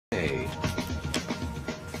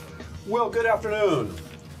Well, good afternoon.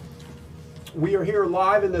 We are here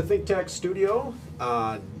live in the ThinkTech studio,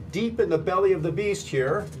 deep in the belly of the beast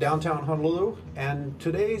here, downtown Honolulu. And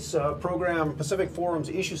today's program, Pacific Forum's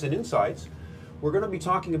Issues and Insights, we're going to be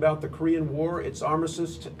talking about the Korean War, its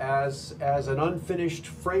armistice as an unfinished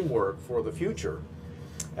framework for the future.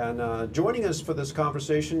 And joining us for this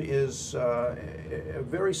conversation is a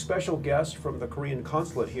very special guest from the Korean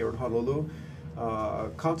Consulate here in Honolulu,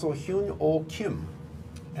 Consul Hyunh-Oh Kim.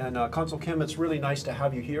 And Consul Kim, it's really nice to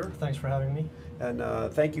have you here. Thanks for having me. And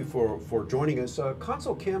thank you for joining us.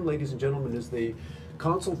 Consul Kim, ladies and gentlemen, is the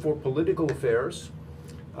Consul for Political Affairs.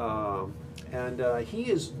 And he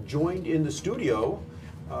is joined in the studio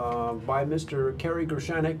by Mr. Kerry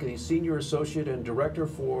Gershanek, the Senior Associate and Director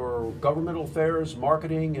for Governmental Affairs,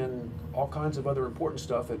 Marketing, and all kinds of other important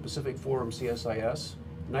stuff at Pacific Forum CSIS.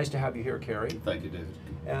 Nice to have you here, Kerry. Thank you, David.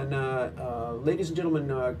 And ladies and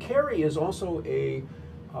gentlemen, Kerry is also a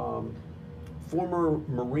former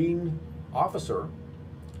Marine officer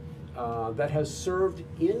that has served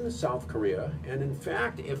in South Korea, and in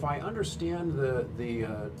fact, if I understand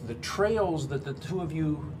the trails that the two of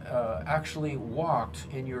you actually walked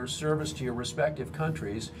in your service to your respective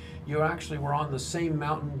countries, you actually were on the same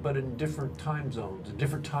mountain but in different time zones, at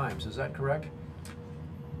different times. Is that correct?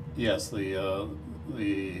 Yes, the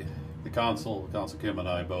Consul Kim and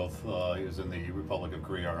I both, he was in the Republic of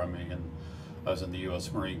Korea Army, and I was in the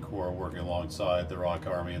U.S. Marine Corps working alongside the ROK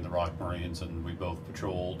Army and the ROK Marines, and we both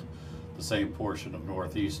patrolled the same portion of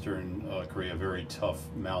northeastern Korea, very tough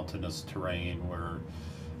mountainous terrain where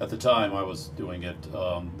at the time I was doing it,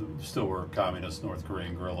 still were communist North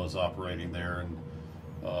Korean guerrillas operating there, and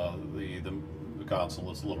the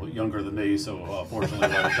consul is a little bit younger than me, so fortunately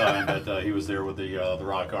by the time that he was there with the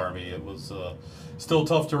ROK Army, it was still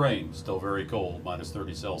tough terrain, still very cold, minus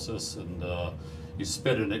 30 Celsius, and you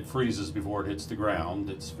spit and it freezes before it hits the ground.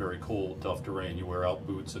 It's very cold, tough terrain. You wear out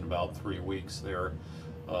boots in about 3 weeks there.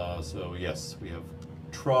 So yes, we have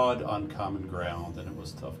trod on common ground, and it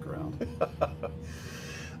was tough ground.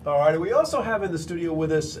 All right. We also have in the studio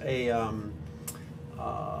with us a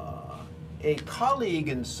colleague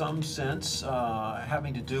in some sense,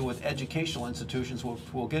 having to do with educational institutions, which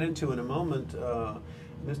we'll get into in a moment.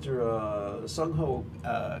 Mr. Seongho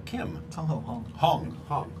Kim. Seongho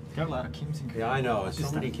Hong. There are a lot of Kims in Korea. Yeah, I know. It's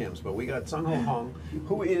so many Kims, but we got Seongho Hong,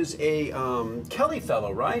 who is a Kelley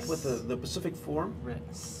Fellow, right, yes, with the Pacific Forum.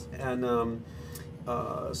 Yes. And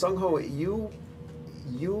Seongho,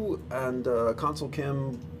 you and Consul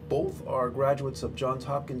Kim both are graduates of Johns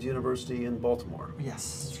Hopkins University in Baltimore.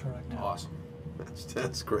 Yes, that's correct. Awesome.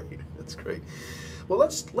 That's great. That's great. Well,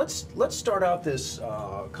 let's start out this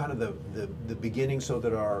kind of the beginning, so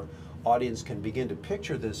that our audience can begin to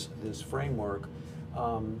picture this framework.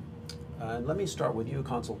 And let me start with you,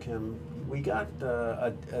 Consul Kim. We got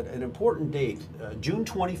an important date, June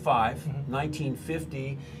 25,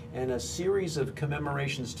 1950, and a series of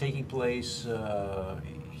commemorations taking place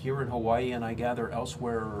here in Hawaii, and I gather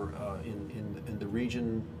elsewhere in the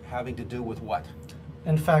region, having to do with what?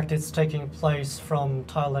 In fact, it's taking place from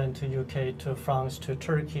Thailand to UK to France to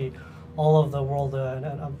Turkey, all over the world, and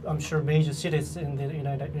I'm sure major cities in the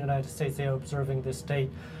United States, they are observing this date.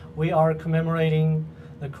 We are commemorating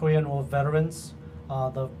the Korean War veterans,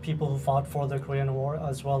 the people who fought for the Korean War,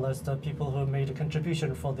 as well as the people who made a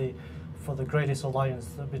contribution for the greatest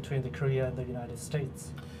alliance between the Korea and the United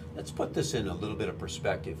States. Let's put this in a little bit of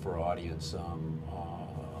perspective for our audience, and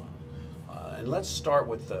let's start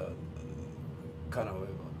with the kind of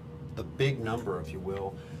the big number, if you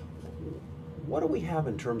will. What do we have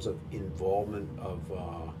in terms of involvement of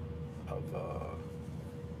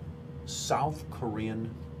South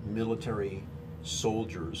Korean military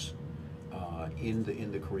soldiers in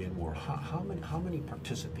the Korean War? How many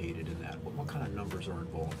participated in that? What kind of numbers are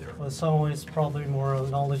involved there? Well, someone is probably more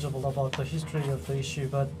knowledgeable about the history of the issue,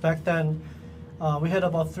 but back then we had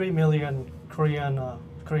about 3 million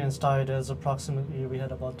Koreans died, as approximately we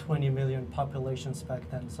had about 20 million populations back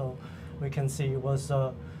then. So we can see it was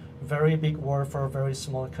a very big war for very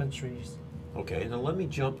small countries. Okay, now let me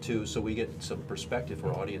jump to, so we get some perspective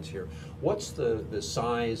for our audience here. What's the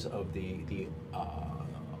size of the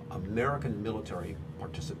American military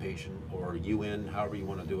participation, or UN, however you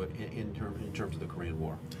want to do it, in terms of the Korean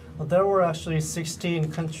War? Well, there were actually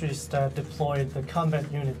 16 countries that deployed the combat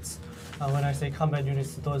units. When I say combat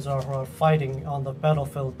units, those are who are fighting on the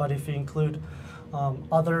battlefield. But if you include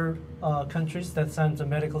other countries that send the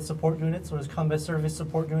medical support units or combat service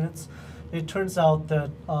support units, it turns out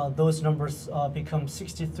that those numbers become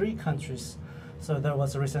 63 countries. So there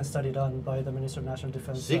was a recent study done by the Minister of National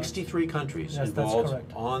Defense. 63 countries yes, involved that's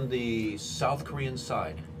correct. On the South Korean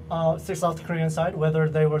side. South Korean side, whether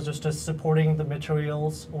they were just supporting the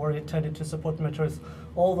materials or intended to support the materials,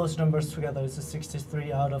 all those numbers together is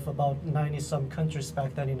 63 out of about 90-some countries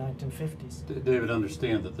back then in 1950s. David,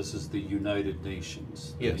 understand that this is the United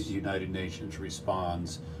Nations. Yes. The United Nations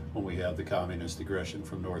responds when we have the communist aggression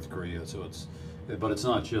from North Korea. So but it's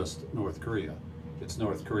not just North Korea. It's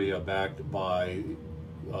North Korea backed by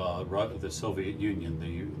the Soviet Union.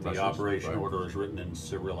 The operation order is written in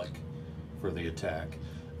Cyrillic for the attack.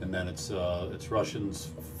 And then it's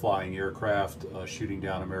Russians flying aircraft, shooting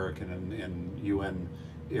down American and UN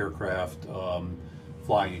aircraft,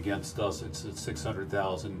 flying against us. It's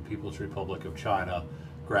 600,000 People's Republic of China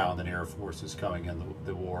ground and air forces coming in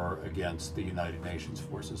the war against the United Nations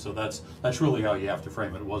forces. So that's really how you have to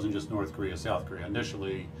frame it. It wasn't just North Korea, South Korea.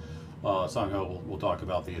 Initially, Seongho will talk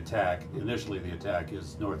about the attack. Initially, the attack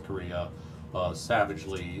is North Korea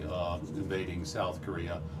savagely invading South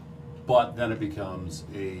Korea. But then it becomes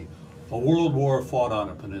a world war fought on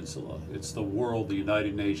a peninsula. It's the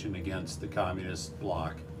United Nation against the communist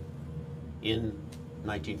bloc. In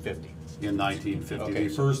 1950. In 1950, Okay.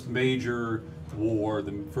 the first major war,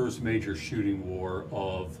 the first major shooting war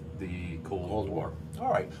of the Cold War.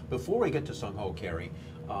 All right. Before we get to Seongho, Kerry,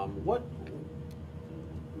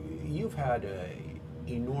 you've had an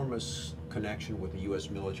enormous connection with the U.S.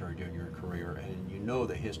 military during your career, and you know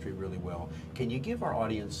the history really well. Can you give our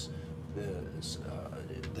audience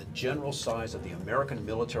the general size of the American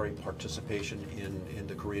military participation in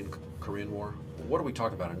the Korean War? What are we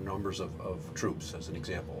talking about in numbers of troops, as an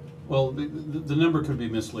example? Well, the number could be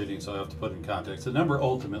misleading, so I have to put it in context. The number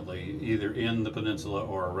ultimately, either in the peninsula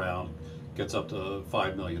or around, gets up to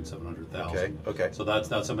 5,700,000. Okay. So that's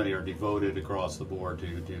how many are devoted across the board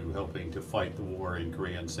to helping to fight the war in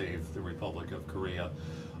Korea and save the Republic of Korea.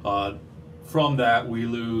 From that, we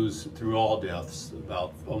lose, through all deaths,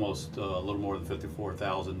 about almost a little more than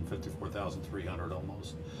 54,300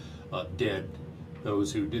 almost dead.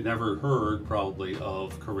 Those who never heard probably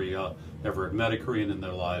of Korea, never had met a Korean in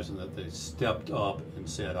their lives, and that they stepped up and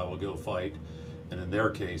said, I will go fight, and in their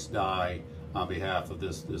case, die on behalf of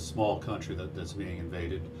this small country that's being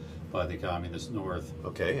invaded by the communist North.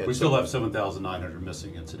 Okay. We still have 7,900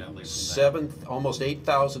 missing, incidentally. From that. Almost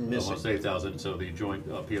 8,000 missing. Almost 8,000. So the joint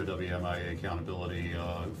POW-MIA accountability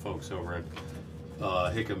folks over at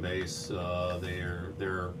Hickam Base,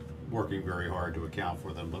 they're working very hard to account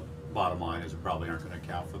for them. But bottom line is we probably aren't going to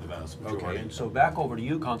account for the vast majority. Okay. And so back over to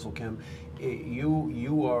you, Consul Kim.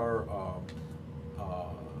 You are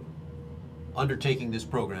undertaking this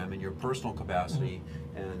program in your personal capacity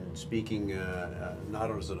and speaking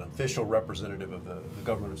not as an official representative of the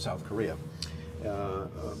government of South Korea,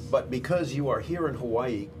 but because you are here in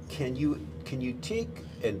Hawaii, can you take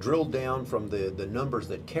and drill down from the numbers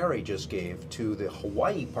that Kerry just gave to the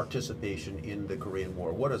Hawaii participation in the Korean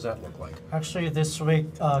War? What does that look like? Actually, this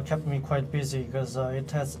week kept me quite busy because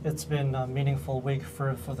it's been a meaningful week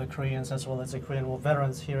for the Koreans as well as the Korean War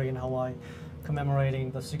veterans here in Hawaii,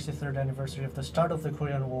 commemorating the 63rd anniversary of the start of the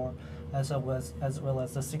Korean War, as well as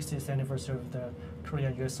the 60th anniversary of the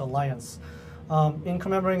Korea-U.S. alliance. In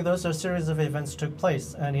commemorating those, a series of events took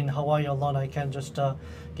place, and in Hawaii alone, I can just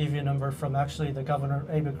give you a number from actually the Governor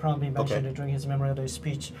Abercrombie mentioned it during his Memorial Day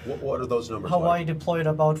speech. What are those numbers? Hawaii deployed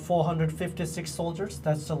about 456 soldiers.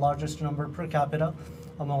 That's the largest number per capita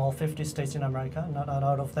among all 50 states in America. Not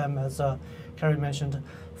out of them, as Kerry mentioned,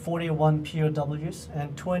 41 POWs,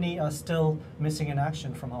 and 20 are still missing in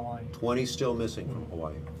action from Hawaii. 20 still missing from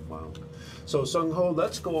Hawaii. Wow. So Seongho,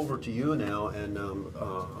 let's go over to you now, and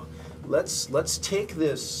let's take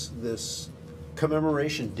this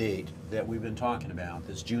commemoration date that we've been talking about,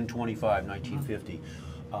 this June 25, 1950.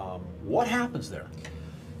 What happens there?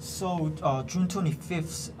 So June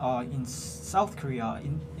 25th in South Korea,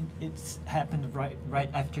 it happened right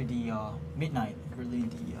after the midnight, early in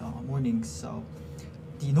the morning. So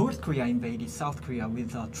the North Korea invaded South Korea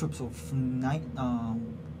with troops of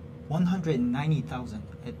 190,000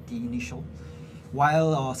 at the initial,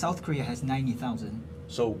 while South Korea has 90,000.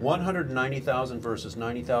 So 190,000 versus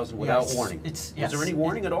 90,000 without warning. Was there any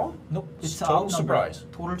warning at all? Nope. It's total surprise.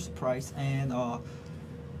 Total surprise. And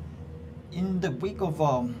in the wake of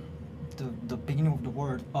the beginning of the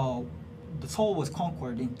war, the Seoul was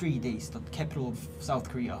conquered in 3 days, the capital of South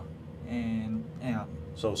Korea, and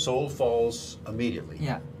so Seoul falls immediately.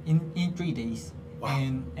 Yeah, in 3 days. Wow.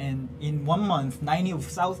 And in 1 month,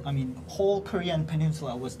 whole Korean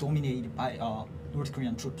peninsula was dominated by North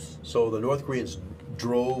Korean troops. So the North Koreans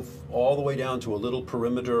drove all the way down to a little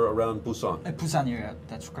perimeter around Busan. Busan area,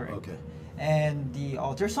 that's correct. Okay. And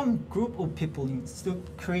there's some group of people in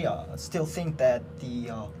Korea still think that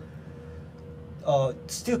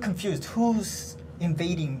still confused who's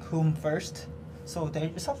invading whom first. So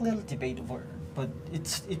there's a little debate over, but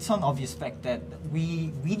it's an obvious fact that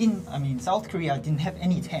we didn't. I mean, South Korea didn't have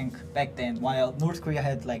any tank back then, while North Korea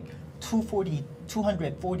had like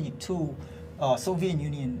 242 Soviet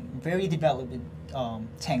Union very developed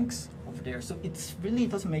tanks over there. So it really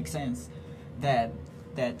doesn't make sense that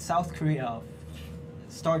South Korea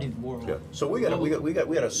started war. Yeah. So we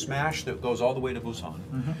got a smash that goes all the way to Busan,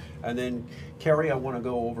 and then Kerry, I want to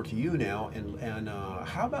go over to you now, and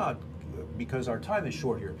how about, because our time is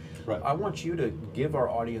short here, Right. I want you to give our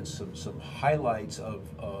audience some highlights of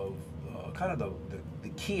kind of the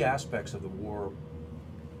key aspects of the war.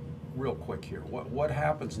 Real quick here, what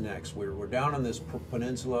happens next? We're down on this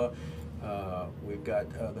peninsula. We've got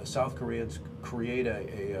the South Koreans create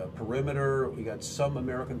a perimeter. We got some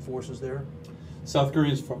American forces there. South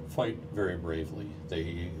Koreans fight very bravely.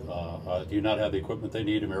 They do not have the equipment they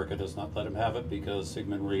need. America does not let them have it because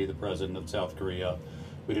Syngman Rhee, the president of South Korea,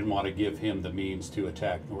 we didn't want to give him the means to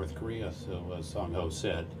attack North Korea. So as Seongho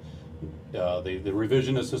said, the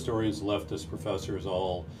revisionist historians, leftist professors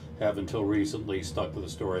all have until recently stuck to the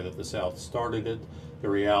story that the South started it. The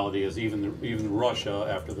reality is even Russia,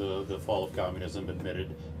 after the fall of communism,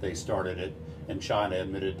 admitted they started it, and China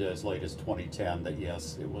admitted as late as 2010 that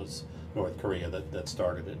yes, it was North Korea that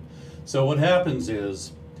started it. So what happens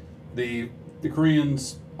is the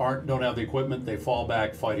Koreans don't have the equipment, they fall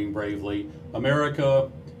back fighting bravely.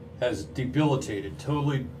 America has debilitated,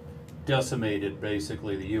 totally decimated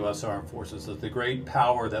basically the U.S. armed forces, the great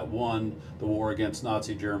power that won the war against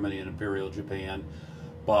Nazi Germany and Imperial Japan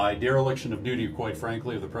by dereliction of duty, quite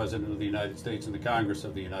frankly, of the President of the United States and the Congress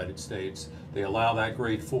of the United States. They allow that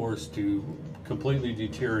great force to completely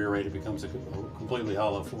deteriorate. It becomes a completely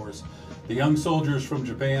hollow force. The young soldiers from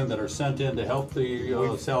Japan that are sent in to help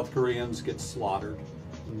the South Koreans get slaughtered.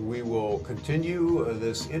 We will continue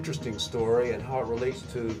this interesting story and how it relates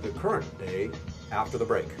to the current day after the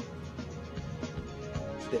break.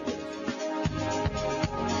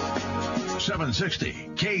 760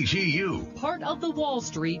 KGU. Part of the Wall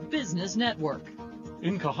Street Business Network.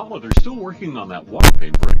 In Kahala, they're still working on that water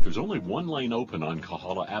main break. There's only one lane open on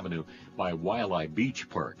Kahala Avenue by Wailea Beach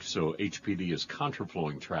Park, so HPD is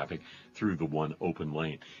contraflowing traffic through the one open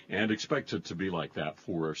lane, and expect it to be like that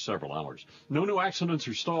for several hours. No new accidents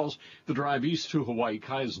or stalls. The drive east to Hawaii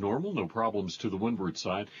Kai is normal, no problems to the windward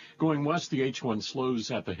side. Going west, the H1 slows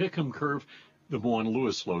at the Hickam Curve. The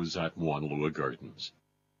Moanalua slows at Moanalua Gardens.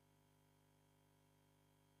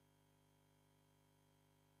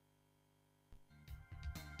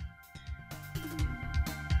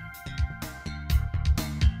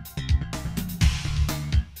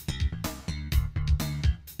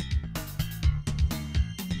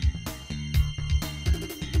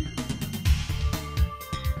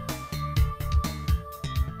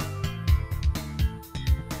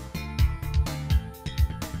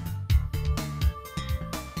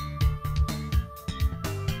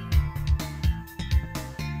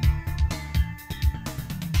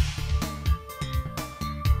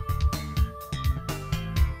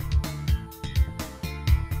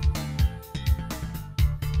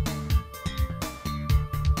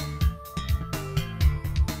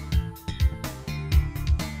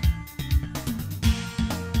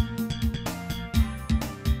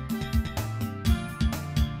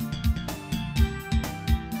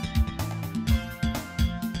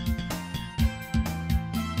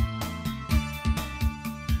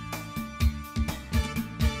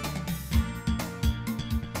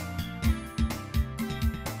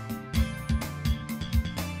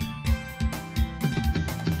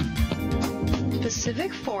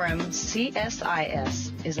 Pacific Forum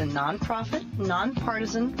CSIS is a nonprofit,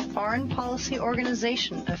 nonpartisan foreign policy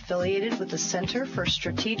organization affiliated with the Center for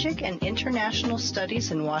Strategic and International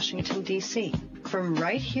Studies in Washington, D.C. From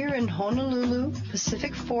right here in Honolulu,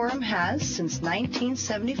 Pacific Forum has, since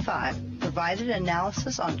 1975, provided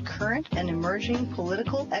analysis on current and emerging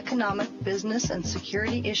political, economic, business, and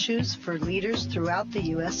security issues for leaders throughout the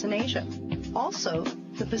U.S. and Asia. Also,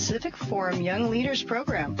 the Pacific Forum Young Leaders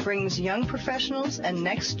Program brings young professionals and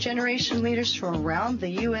next-generation leaders from around the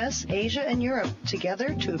U.S., Asia, and Europe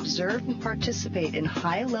together to observe and participate in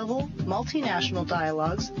high-level, multinational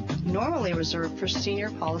dialogues normally reserved for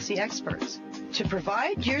senior policy experts. To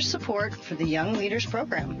provide your support for the Young Leaders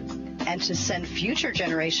Program and to send future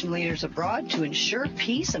generation leaders abroad to ensure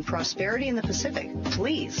peace and prosperity in the Pacific,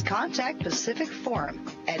 please contact Pacific Forum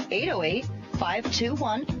at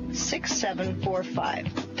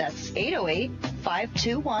 808-521-6745. That's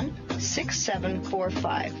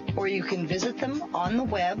 808-521-6745. Or you can visit them on the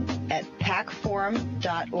web at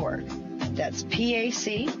pacforum.org. That's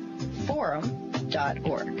PAC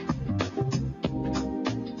forum.org.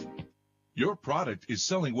 Your product is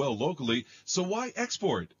selling well locally, so why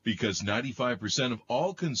export? Because 95% of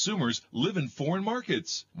all consumers live in foreign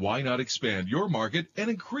markets. Why not expand your market and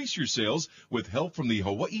increase your sales with help from the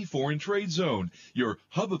Hawaii Foreign Trade Zone, your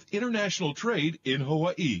hub of international trade in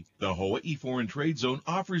Hawaii? The Hawaii Foreign Trade Zone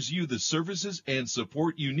offers you the services and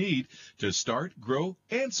support you need to start, grow,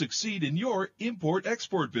 and succeed in your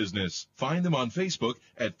import-export business. Find them on Facebook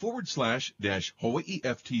at /Hawaii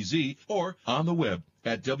FTZ or on the web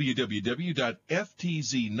at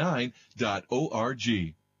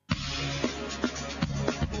www.ftz9.org.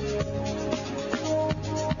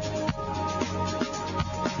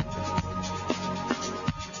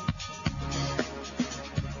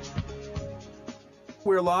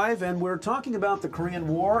 We're live and we're talking about the Korean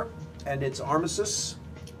War and its armistice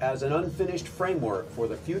as an unfinished framework for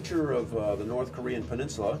the future of the North Korean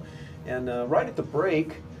peninsula. And right at the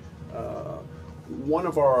break, one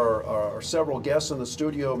of our several guests in the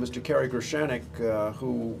studio, Mr. Kerry Gershanek,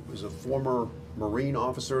 who is a former Marine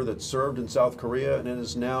officer that served in South Korea and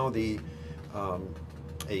is now a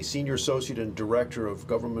senior associate and director of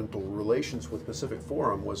governmental relations with Pacific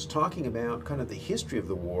Forum, was talking about kind of the history of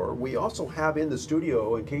the war. We also have in the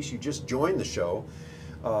studio, in case you just joined the show,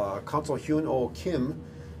 Consul Hyunh-Oh Kim,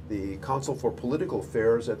 the Consul for Political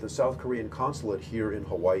Affairs at the South Korean Consulate here in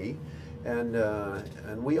Hawaii. And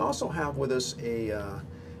we also have with us a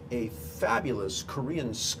fabulous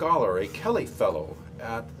Korean scholar, a Kelley Fellow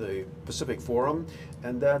at the Pacific Forum,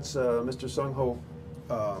 and that's Mr. Seongho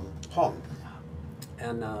Hong.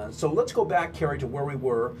 And so let's go back, Kerry, to where we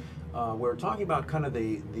were. We're talking about kind of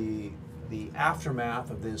the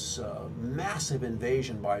aftermath of this massive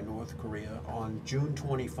invasion by North Korea on June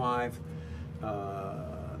 25,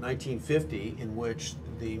 1950, in which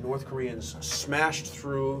the North Koreans smashed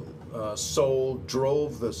through Seoul,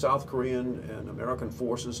 drove the South Korean and American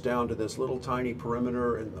forces down to this little tiny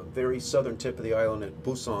perimeter in the very southern tip of the island at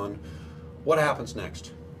Busan. What happens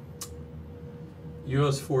next?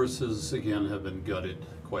 U.S. forces, again, have been gutted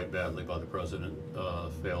quite badly by the president,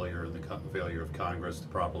 failure and the failure of Congress to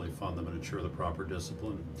properly fund them and ensure the proper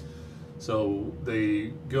discipline. So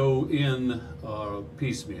they go in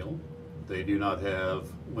piecemeal. They do not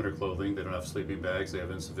have winter clothing, they don't have sleeping bags, they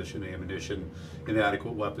have insufficient ammunition,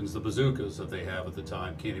 inadequate weapons. The bazookas that they have at the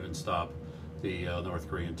time can't even stop the North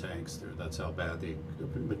Korean tanks. That's how bad the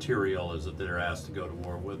material is that they're asked to go to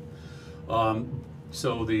war with.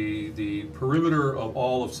 So the perimeter of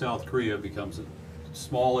all of South Korea becomes a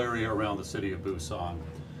small area around the city of Busan.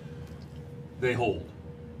 They hold.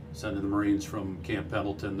 Send in the Marines from Camp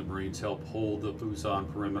Pendleton. The Marines help hold the Busan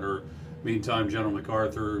perimeter. Meantime, General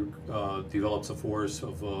MacArthur develops a force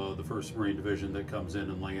of the 1st Marine Division that comes in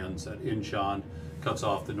and lands at Incheon, cuts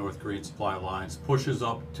off the North Korean supply lines, pushes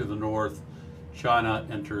up to the north. China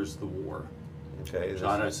enters the war. Okay.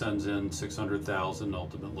 China sends in 600,000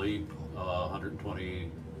 ultimately,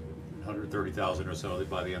 130,000 or so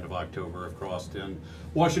by the end of October have crossed in.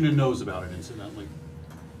 Washington knows about it, incidentally.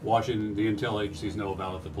 Washington, the intel agencies know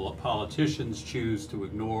about it. The politicians choose to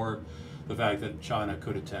ignore the fact that China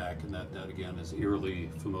could attack, and that again is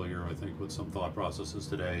eerily familiar, I think, with some thought processes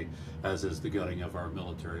today, as is the gutting of our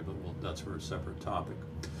military, but that's for a separate topic.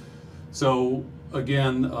 So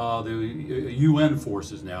again, the UN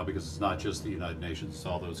forces now, because it's not just the United Nations, it's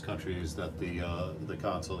all those countries that the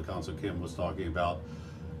Consul Kim was talking about,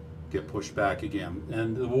 get pushed back again.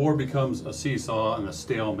 And the war becomes a seesaw and a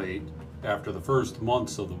stalemate. After the first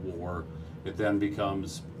months of the war, it then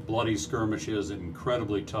becomes bloody skirmishes and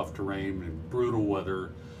incredibly tough terrain and brutal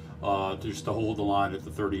weather, just to hold the line at the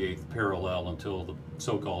 38th parallel until the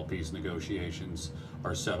so-called peace negotiations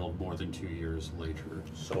are settled more than 2 years later.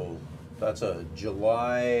 So that's a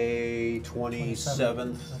July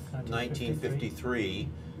 27th, 1953.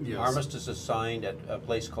 Yes. Armistice is signed at a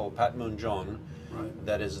place called Panmunjom. Right.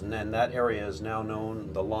 That is, and that area is now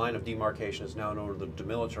known, the line of demarcation is now known as the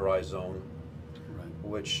demilitarized zone. Right.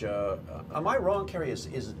 Which, am I wrong, Kerry?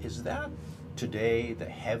 Is that today the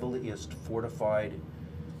heaviest fortified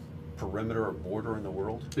perimeter or border in the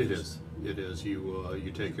world? It is. It is.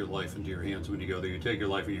 You take your life into your hands when you go there. You take your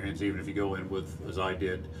life in your hands, even if you go in with, as I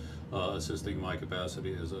did, assisting my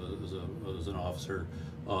capacity as an officer,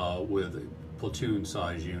 with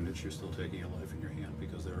platoon-size units. You're still taking your life in your hand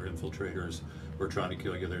because there are infiltrators who are trying to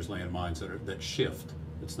kill you. There's landmines that shift.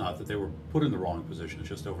 It's not that they were put in the wrong position. It's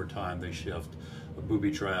just over time they shift.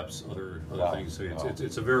 Booby traps, other Wow. things. So Wow.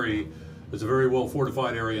 it's a very It's a very well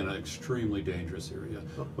fortified area and an extremely dangerous area.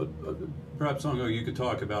 But perhaps, Seongho, you could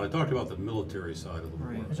talk about, I talked about the military side of the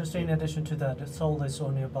war. Just in addition to that, Seoul is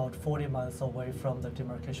only about 40 miles away from the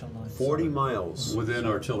demarcation line. 40 miles. Within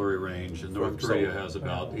artillery range, and North From Korea Seoul. has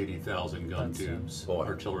about 80,000 gun That's, tubes, boy.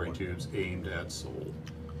 artillery tubes aimed at Seoul.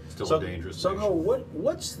 Still So, a dangerous Seongho,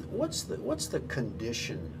 nation. what's the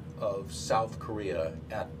condition of South Korea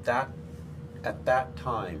at that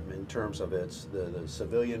time in terms of its the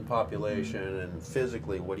civilian population and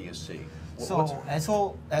physically? What do you see?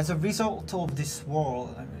 So as a result of this war,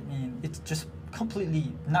 I mean, it's just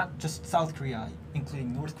completely not just South Korea,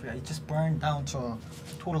 including North Korea. It just burned down to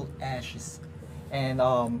total ashes, and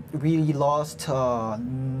we lost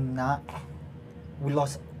we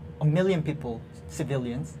lost 1 million people,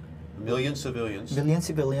 civilians. Million civilians. Million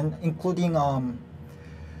civilian, including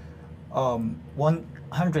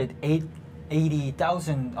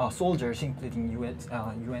 180,000 soldiers, including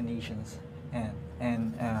UN nations,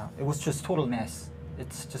 and it was just total mess.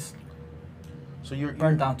 It's just So you're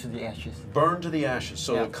burned down to the ashes. burned to the ashes.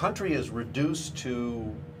 So Yeah. the country is reduced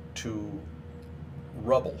to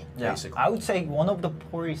rubble, basically. I would say one of the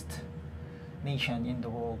poorest nation in the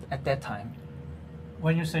world at that time.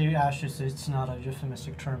 When you say ashes, it's not a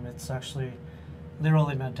euphemistic term. It's actually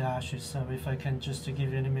literally meant ashes. So if I can just to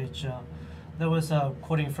give you an image, there was a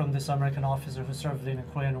quoting from this American officer who served in the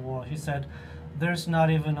Korean War. He said, "There's not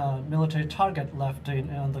even a military target left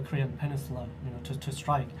on the Korean Peninsula, to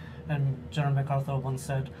strike." And General MacArthur once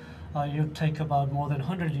said, "You take about more than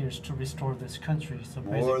 100 years to restore this country." So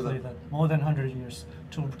basically, more than 100 years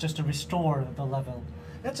to restore the level.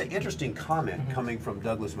 That's an interesting comment coming from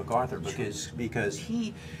Douglas MacArthur because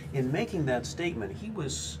he, in making that statement, he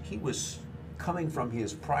was coming from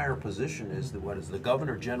his prior position as the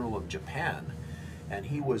Governor General of Japan, and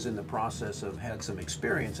he was in the process of had some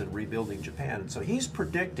experience in rebuilding Japan. And so he's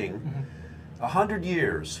predicting 100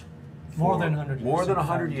 years, More than 100 years. more than in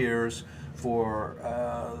 100 fact. years for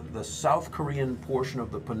the South Korean portion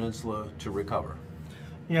of the peninsula to recover.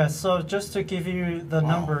 Yeah, so just to give you the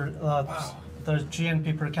number, the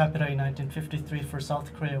GNP per capita in 1953 for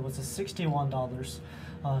South Korea was $61.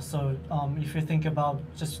 So if you think about,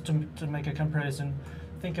 just to make a comparison,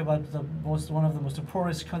 think about one of the most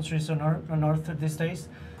poorest countries on earth these days.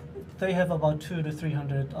 They have about $200 to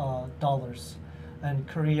 $300, and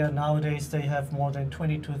Korea nowadays they have more than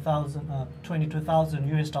 22,000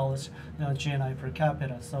 US dollars GNI per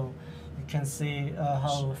capita. So you can see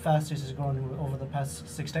how fast this is growing over the past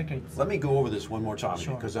 6 decades. Let me go over this one more time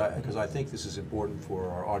Sure. because I think this is important for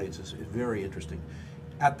our audiences. It's very interesting.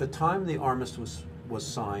 At the time the armistice was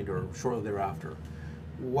signed, or shortly thereafter,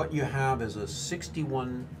 what you have is a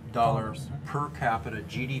 $61 per capita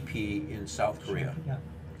GDP in South Korea, Yeah.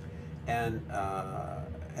 and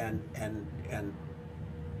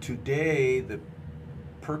today the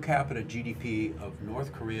per capita GDP of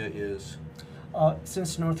North Korea is.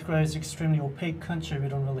 Since North Korea is an extremely opaque country, we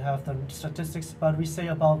don't really have the statistics, but we say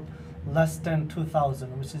about less than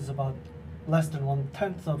 2,000, which is about less than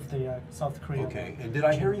 1/10 of the South Korea. Okay, and did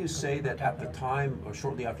I hear you say that at the time, or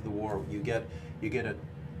shortly after the war, you get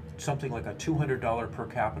something like a $200 per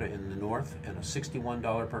capita in the north and a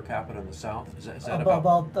 $61 per capita in the south? Is that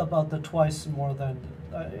about the twice more than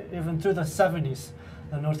even through the 70s,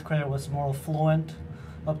 North Korea was more affluent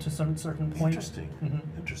up to certain point. Interesting.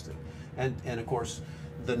 Interesting. And of course,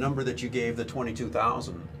 the number that you gave, the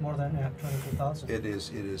 22,000. More than 22,000. It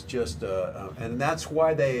is just, and that's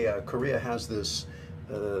why Korea has this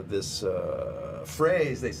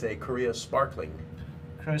phrase. They say Korea sparkling.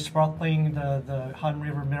 Korea sparkling, the Han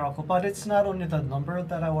River miracle. But it's not only the number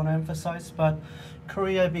that I want to emphasize, but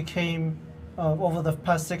Korea became over the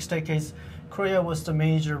past 6 decades. Korea was the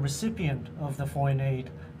major recipient of the foreign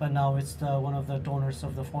aid, but now it's one of the donors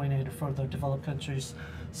of the foreign aid for the developed countries.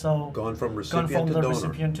 So Gone from recipient to the donor.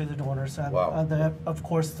 recipient to the donors, and, Wow. of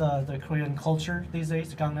course the Korean culture these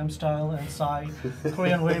days, Gangnam Style and Psy.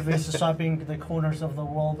 Korean wave is sweeping the corners of the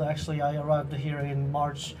world. Actually, I arrived here in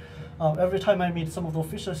March. Every time I meet some of the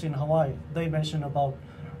officials in Hawaii, they mention about,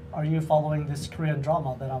 "Are you following this Korean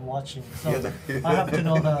drama that I'm watching?" So I have to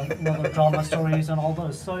know the drama stories and all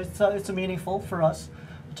those. So it's meaningful for us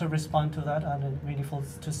to respond to that, and it's meaningful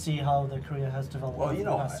to see how the Korea has developed Well, over you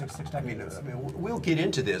the know, past six I mean, decades. we'll get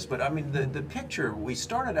into this, but I mean, the picture, we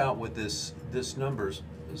started out with this numbers,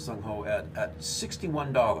 Seongho, at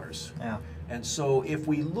 $61. Yeah. And so if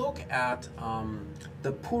we look at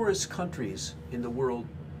the poorest countries in the world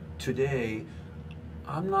today,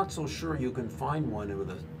 I'm not so sure you can find one with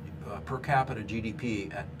per capita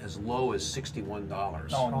GDP at as low as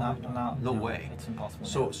 $61. No way. It's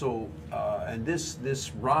impossible. And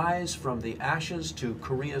this rise from the ashes to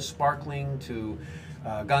Korea sparkling to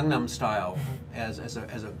Gangnam Style as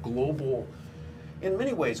a global, in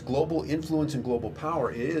many ways, global influence and global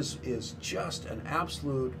power is just an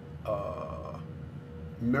absolute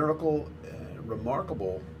miracle,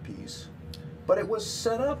 remarkable piece. But it was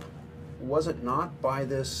set up, was it not, by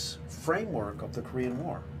this framework of the Korean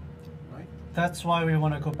War, right? That's why we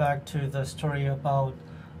want to go back to the story about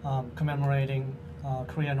commemorating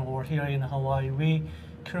Korean War here in Hawaii. We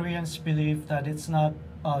Koreans believe that it's not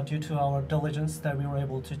due to our diligence that we were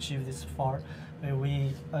able to achieve this far.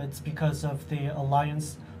 It's because of the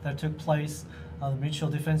alliance that took place, the Mutual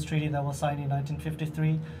Defense Treaty that was signed in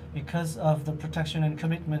 1953, because of the protection and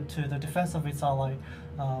commitment to the defense of its ally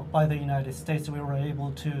by the United States, we were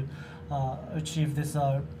able to achieve this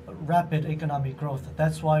rapid economic growth.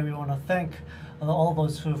 That's why we want to thank all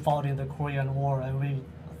those who fought in the Korean War, and we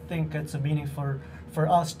think it's a meaning for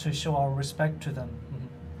us to show our respect to them.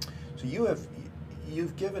 So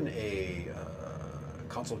you've given a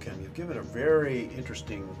Consul Kim, you've given a very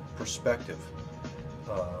interesting perspective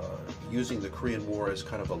using the Korean War as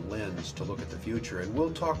kind of a lens to look at the future, and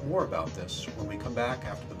we'll talk more about this when we come back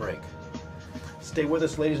after the break. Stay with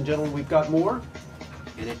us, ladies and gentlemen, we've got more,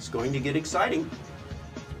 and it's going to get exciting.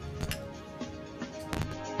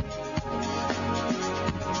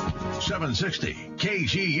 .760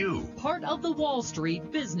 KGU. Part of the Wall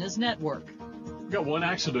Street Business Network. We've got one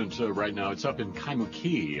accident right now. It's up in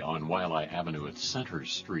Kaimuki on Waialae Avenue at Center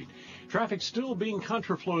Street. Traffic still being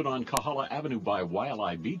contraflowed on Kahala Avenue by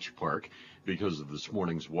Waialae Beach Park because of this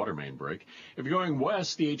morning's water main break. If you're going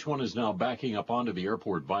west, the H1 is now backing up onto the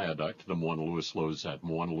airport viaduct. The Moanalua slows at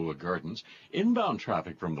Moanalua Gardens. Inbound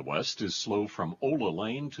traffic from the west is slow from Ola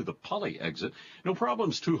Lane to the Pali exit. No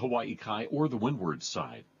problems to Hawaii Kai or the windward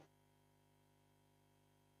side.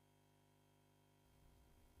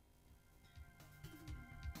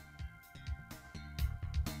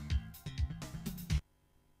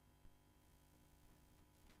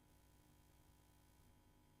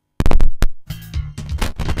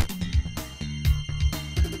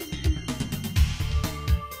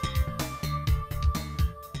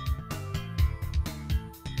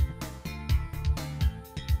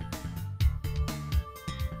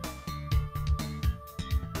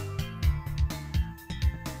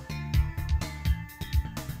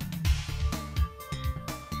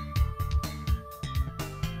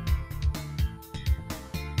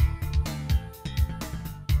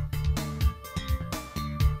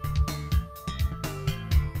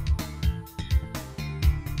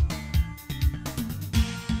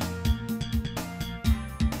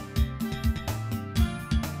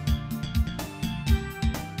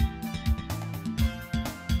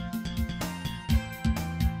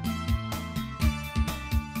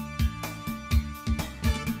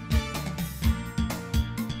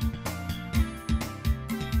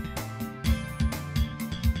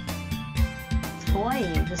 Hawaii,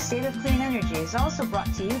 the state of clean energy, is also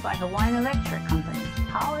brought to you by Hawaiian Electric Company,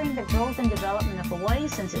 powering the growth and development of Hawaii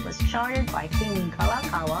since it was chartered by King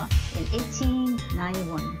Kalakaua in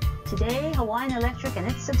 1891. Today, Hawaiian Electric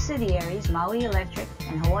and its subsidiaries, Maui Electric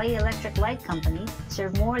and Hawaii Electric Light Company,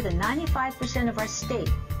 serve more than 95% of our state,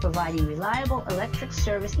 providing reliable electric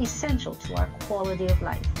service essential to our quality of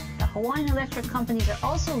life. The Hawaiian Electric companies are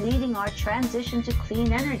also leading our transition to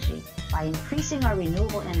clean energy by increasing our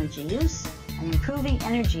renewable energy use and improving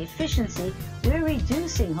energy efficiency. We're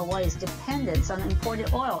reducing Hawaii's dependence on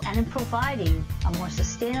imported oil and providing a more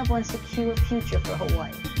sustainable and secure future for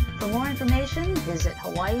Hawaii. For more information, visit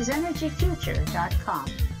hawaiisenergyfuture.com.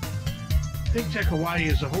 ThinkTech Hawaii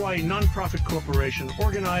is a Hawaii nonprofit corporation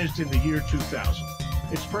organized in the year 2000.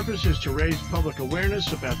 Its purpose is to raise public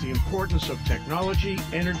awareness about the importance of technology,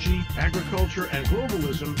 energy, agriculture, and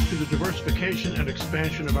globalism to the diversification and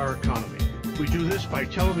expansion of our economy. We do this by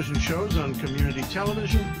television shows on community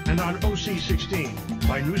television and on OC16,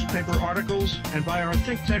 by newspaper articles, and by our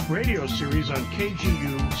ThinkTech radio series on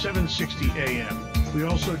KGU 760 AM. We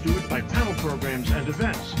also do it by panel programs and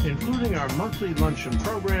events, including our monthly luncheon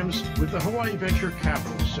programs with the Hawaii Venture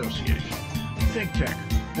Capital Association. ThinkTech,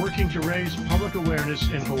 working to raise public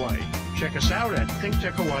awareness in Hawaii. Check us out at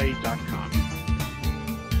thinktechhawaii.com.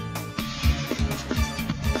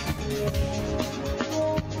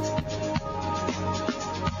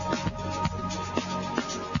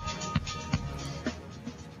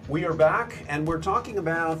 We are back, and we're talking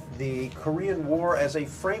about the Korean War as a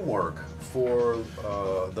framework for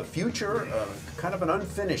the future, kind of an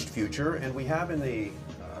unfinished future. And we have in the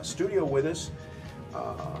studio with us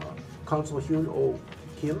Consul Hyunh-Oh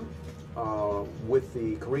Kim with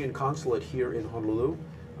the Korean Consulate here in Honolulu,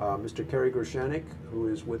 Mr. Kerry Gershanek, who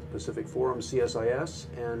is with Pacific Forum CSIS,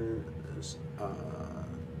 and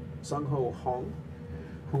Seongho Hong,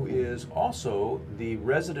 who is also the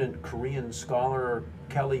resident Korean scholar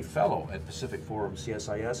Kelley Fellow at Pacific Forum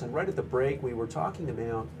CSIS. And right at the break, we were talking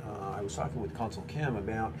about, I was talking with Consul Kim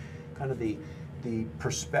about kind of the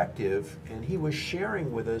perspective, and he was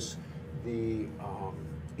sharing with us the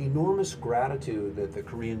enormous gratitude that the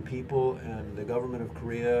Korean people and the government of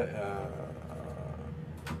Korea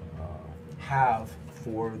have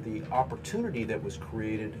for the opportunity that was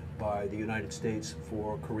created by the United States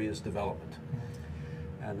for Korea's development.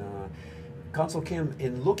 And Consul Kim,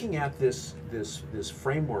 in looking at this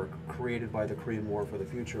framework created by the Korean War for the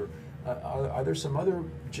future, are there some other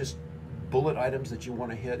just bullet items that you want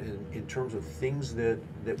to hit in terms of things that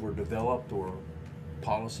were developed, or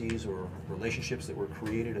policies or relationships that were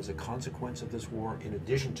created as a consequence of this war, in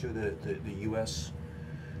addition to the U.S.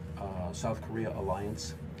 South Korea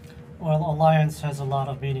alliance? Well, alliance has a lot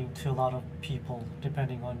of meaning to a lot of people,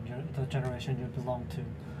 depending on the generation you belong to.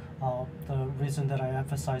 The reason that I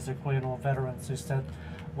emphasize the Korean War veterans is that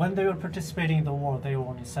when they were participating in the war, they were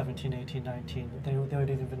only 17, 18, 19. They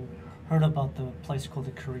didn't even heard about the place called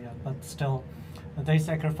Korea, but still, they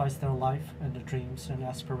sacrificed their life and their dreams and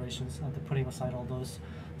aspirations, and putting aside all those,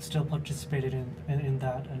 still participated in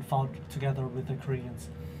that and fought together with the Koreans.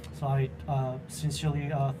 So I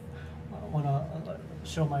sincerely want to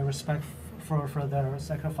show my respect for their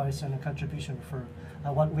sacrifice and contribution for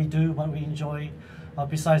what we do, what we enjoy.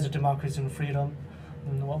 Besides the democracy and freedom,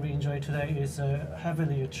 and what we enjoy today is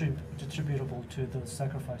heavily attributable to those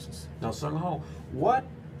sacrifices. Now, Seongho, what,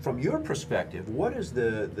 from your perspective, what is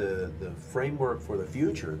the framework for the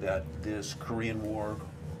future that this Korean War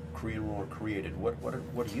created?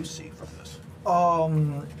 What do you see from this?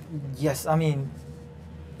 Yes, I mean,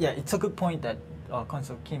 yeah, it's a good point that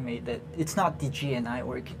Consul Kim made, that it's not the GNI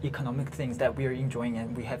or economic things that we are enjoying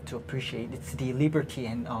and we have to appreciate. It's the liberty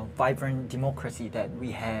and vibrant democracy that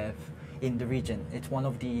we have in the region. It's one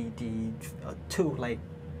of the two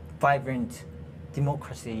vibrant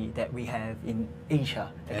democracy that we have in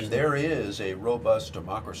Asia. Actually. And there is a robust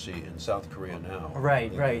democracy in South Korea now.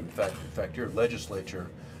 Right, right. In fact, your legislature,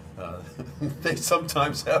 they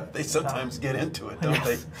sometimes get into it, don't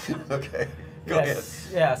they? Okay, go ahead.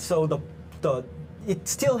 Yeah. So it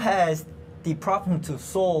still has the problem to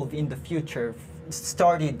solve in the future.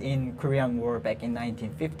 Started in Korean War back in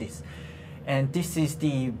 1950s, and this is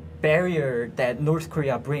the barrier that North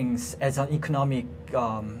Korea brings as an economic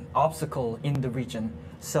obstacle in the region.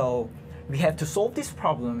 So we have to solve this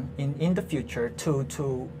problem in the future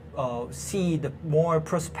to see the more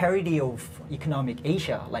prosperity of economic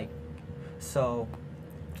Asia. So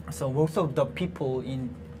most of the people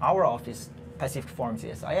in our office, Pacific Forum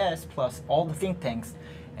CSIS, plus all the think tanks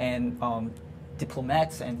and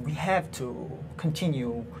diplomats, and we have to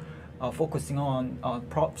continue focusing on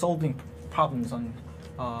solving problems on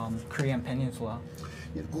Korean Peninsula.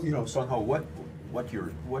 You know, Seongho, what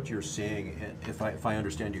you're seeing, if I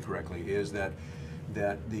understand you correctly, is that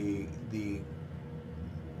a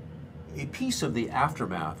piece of the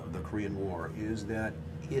aftermath of the Korean War is that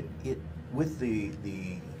it with the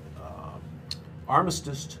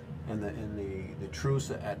Armistice and the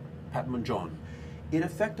truce at Panmunjom, it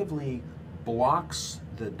effectively blocks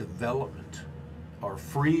the development or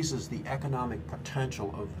freezes the economic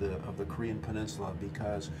potential of the Korean Peninsula,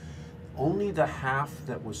 because only the half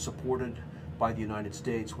that was supported by the United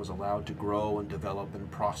States was allowed to grow and develop and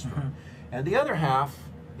prosper. And the other half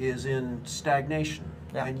is in stagnation.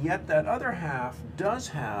 Yeah. And yet that other half does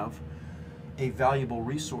have a valuable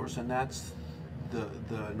resource, and that's the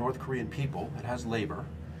North Korean people. It has labor.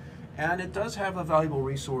 And it does have a valuable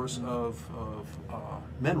resource of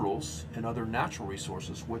minerals and other natural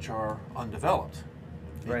resources which are undeveloped.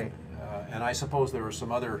 Right. And I suppose there are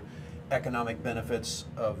some other economic benefits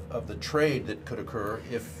of the trade that could occur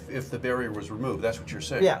if the barrier was removed. That's what you're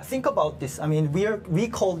saying. Yeah, think about this. I mean, we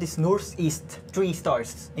call this Northeast 3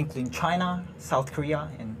 stars, including China, South Korea,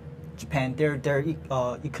 and Japan. Their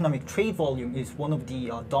economic trade volume is one of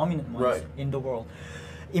the dominant ones in the world.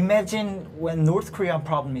 Imagine when North Korean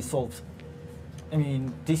problem is solved. I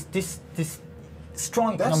mean, this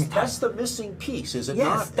strong economic. That's the missing piece, is it not?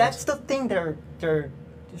 Yes, that's the thing they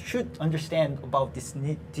should understand about this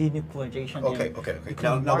denuclearization and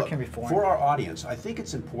economic market reform. For our audience, I think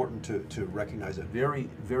it's important to recognize a very,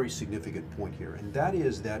 very significant point here, and that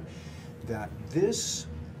is that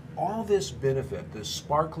all this benefit, the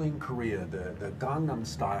sparkling Korea, the Gangnam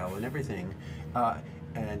style and everything,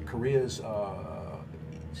 and Korea's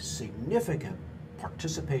significant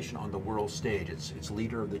participation on the world stage, its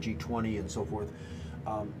leader of the G20 and so forth,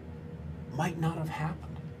 might not have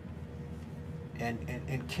happened.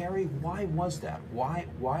 And Kerry, why was that? Why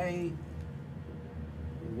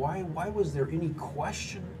was there any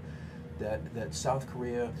question that South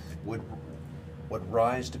Korea would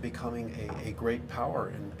rise to becoming a great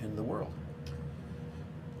power in the world?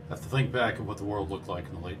 I have to think back of what the world looked like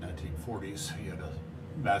in the late 1940s. You had a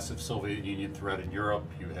massive Soviet Union threat in Europe.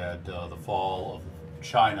 You had the fall of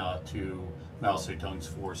China to Mao Zedong's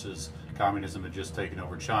forces. Communism had just taken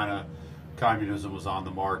over China. Communism was on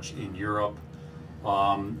the march in Europe.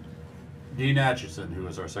 Dean Acheson, who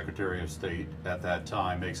was our Secretary of State at that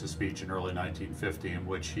time, makes a speech in early 1950 in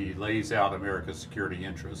which he lays out America's security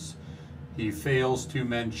interests. He fails to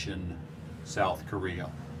mention South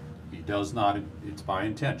Korea. He does not, it's by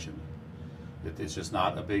intention. It's just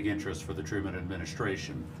not a big interest for the Truman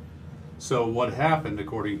administration. So what happened,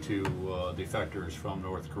 according to defectors from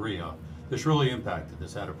North Korea, this really impacted,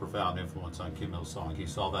 this had a profound influence on Kim Il-sung. He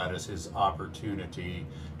saw that as his opportunity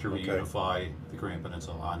to reunify the Korean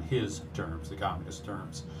Peninsula on his terms, the communist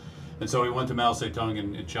terms. And so he went to Mao Zedong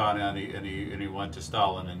in China, and he went to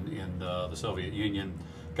Stalin in the Soviet Union,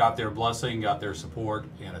 got their blessing, got their support,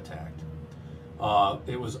 and attacked.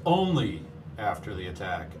 It was only after the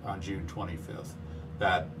attack on June 25th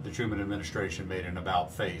that the Truman administration made an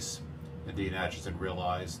about-face. And Dean Acheson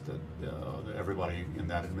realized that everybody in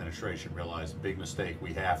that administration realized, big mistake,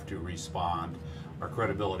 we have to respond. Our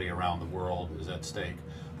credibility around the world is at stake.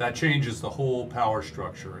 That changes the whole power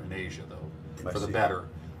structure in Asia, though, for the better.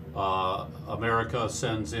 America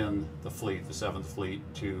sends in the fleet, the 7th Fleet,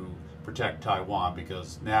 to protect Taiwan,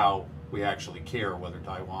 because now we actually care whether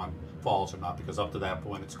Taiwan falls or not, because up to that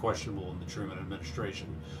point it's questionable in the Truman administration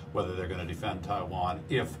whether they're going to defend Taiwan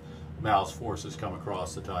if Mao's forces come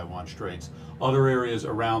across the Taiwan Straits. Other areas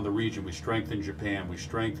around the region, we strengthen Japan, we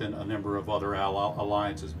strengthen a number of other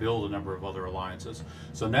alliances, build a number of other alliances.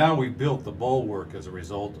 So now we've built the bulwark as a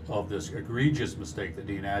result of this egregious mistake that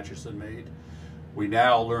Dean Acheson made. We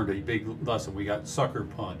now learned a big lesson. We got sucker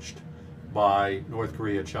punched by North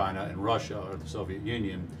Korea, China, and Russia, or the Soviet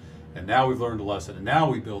Union. And now we've learned a lesson, and now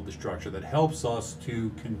we build the structure that helps us to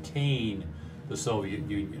contain the Soviet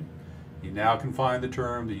Union. You now can find the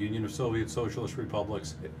term, the Union of Soviet Socialist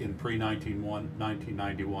Republics, in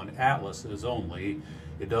pre-1991 atlases only.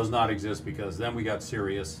 It does not exist because then we got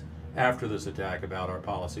serious after this attack about our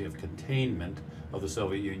policy of containment of the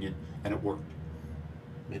Soviet Union, and it worked.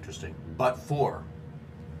 Interesting. But for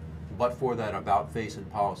that about-face and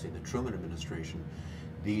policy, the Truman administration,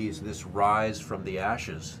 this rise from the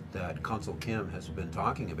ashes that Consul Kim has been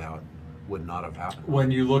talking about would not have happened.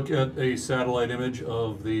 When you look at a satellite image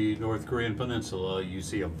of the North Korean peninsula, you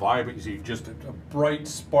see a vibrant, you see just a bright,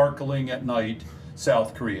 sparkling at night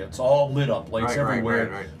South Korea. It's all lit up, lights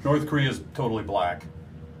everywhere. Right. North Korea is totally black.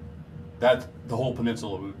 The whole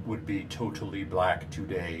peninsula would be totally black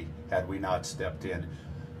today had we not stepped in.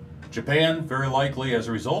 Japan, very likely as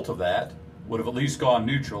a result of that, would have at least gone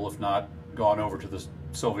neutral, if not gone over to the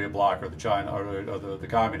Soviet bloc or the China or the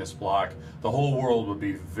communist bloc. The whole world would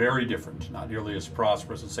be very different, not nearly as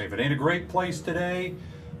prosperous and safe. It ain't a great place today,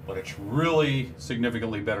 but it's really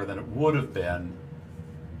significantly better than it would have been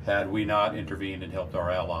had we not intervened and helped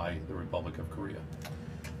our ally, the Republic of Korea.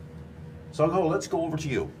 Seongho, let's go over to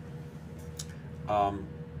you.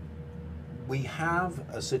 We have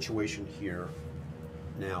a situation here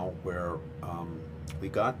now where we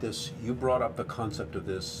got this, you brought up the concept of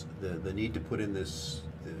this, the need to put in this,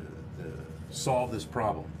 solve this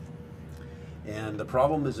problem. And the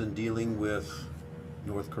problem is in dealing with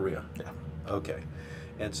North Korea. Yeah. Okay.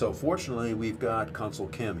 And so fortunately we've got Consul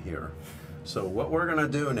Kim here. So what we're going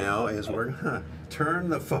to do now is we're going to turn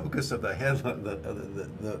the focus of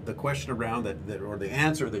the question around or the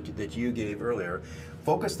answer that you gave earlier,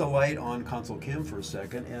 focus the light on Consul Kim for a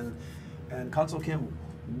second, and Consul Kim,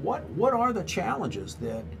 what are the challenges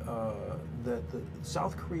that the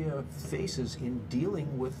South Korea faces in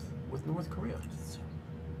dealing with North Korea?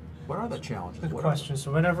 What are the challenges? Good question.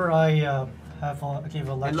 So whenever I give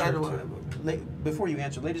a lecture, before you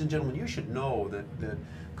answer, ladies and gentlemen, you should know that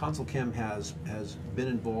Consul Kim has been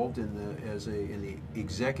involved in the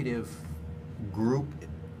executive group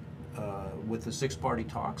with the six-party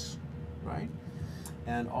talks, right?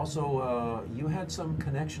 And also, you had some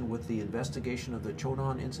connection with the investigation of the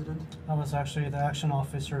Cheonan incident? I was actually the action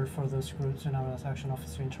officer for those groups, and I was action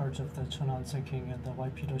officer in charge of the Cheonan sinking and the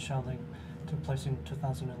Waipido shelling took place in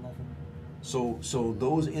 2011. So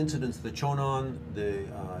those incidents, the Cheonan, the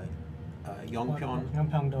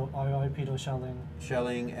Yongpyeong-do, Waipido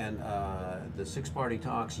shelling, and the six-party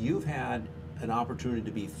talks, you've had an opportunity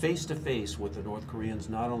to be face-to-face with the North Koreans,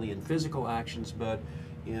 not only in physical actions, but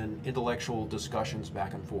in intellectual discussions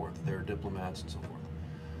back and forth, their diplomats and so forth.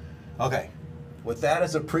 Okay, with that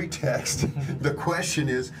as a pretext, the question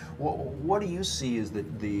is, what do you see as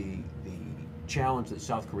the challenge that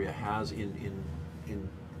South Korea has in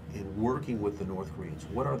working with the North Koreans?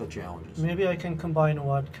 What are the challenges? Maybe I can combine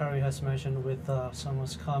what Kerry has mentioned with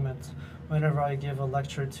someone's comments. Whenever I give a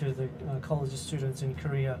lecture to the college students in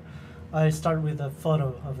Korea, I start with a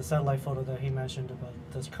photo of the satellite photo that he mentioned about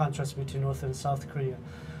the contrast between North and South Korea.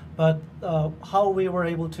 But how we were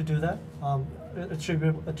able to do that,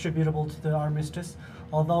 attributable to the Armistice.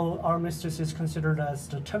 Although Armistice is considered as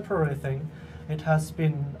the temporary thing, it has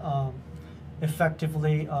been effective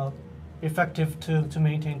to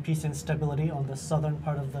maintain peace and stability on the southern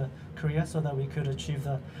part of the Korea, so that we could achieve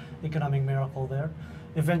the economic miracle there.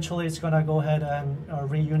 Eventually, it's going to go ahead and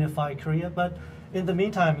reunify Korea. But in the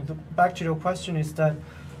meantime, back to your question, is that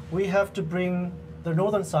we have to bring the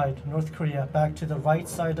northern side, North Korea, back to the right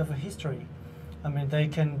side of history. I mean, they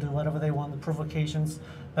can do whatever they want. The provocations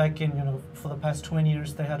back in, for the past 20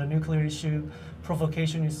 years, they had a nuclear issue.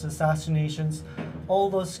 Provocation is assassinations. All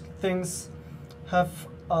those things have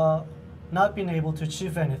not been able to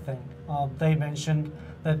achieve anything. They mentioned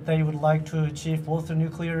that they would like to achieve both the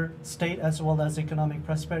nuclear state as well as economic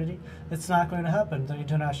prosperity. It's not going to happen. The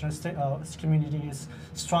international community is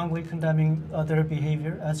strongly condemning their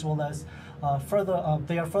behavior, as well as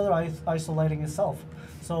they are further isolating itself.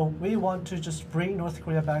 So we want to just bring North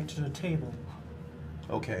Korea back to the table.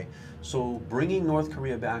 Okay, so bringing North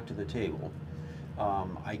Korea back to the table,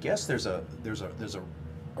 I guess there's a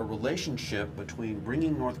relationship between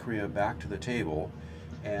bringing North Korea back to the table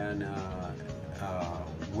and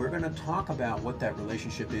we're going to talk about what that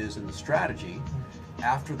relationship is and the strategy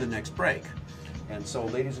after the next break. And so,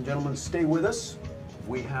 ladies and gentlemen, stay with us.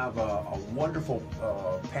 We have a wonderful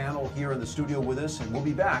panel here in the studio with us, and we'll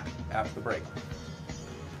be back after the break.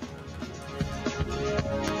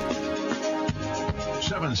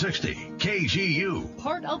 760 KGU.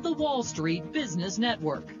 Part of the Wall Street Business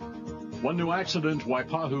Network. One new accident,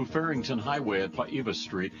 Waipahu-Farrington Highway at Paiva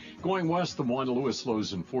Street. Going west, the Honolulu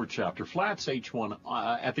slows in Fort Chapter Flats, H1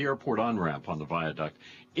 at the airport on-ramp on the viaduct.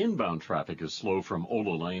 Inbound traffic is slow from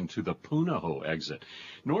Ola Lane to the Punahou exit.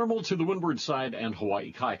 Normal to the windward side and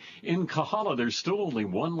Hawaii Kai. In Kahala, there's still only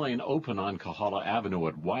one lane open on Kahala Avenue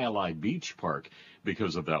at Waialae Beach Park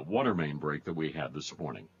because of that water main break that we had this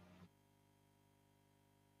morning.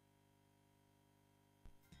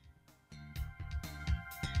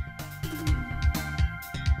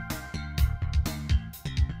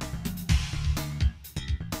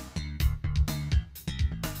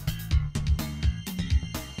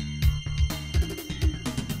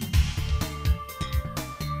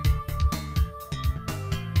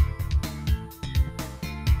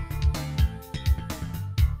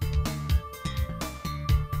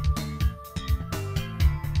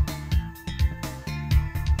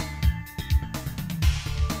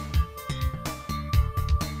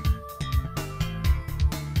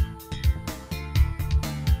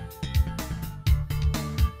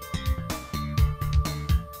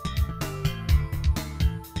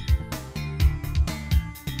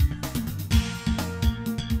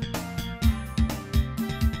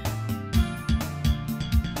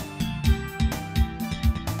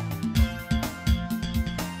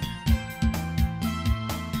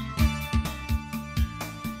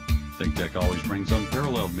 ThinkTech always brings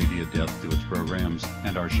unparalleled media depth to its programs,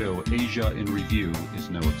 and our show Asia in Review is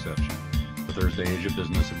no exception. The Thursday Asia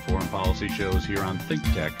Business and Foreign Policy shows here on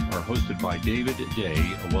ThinkTech are hosted by David Day,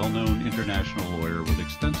 a well-known international lawyer with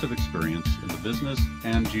extensive experience in the business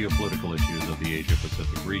and geopolitical issues of the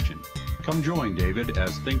Asia-Pacific region. Come join David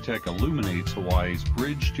as ThinkTech illuminates Hawaii's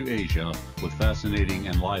bridge to Asia with fascinating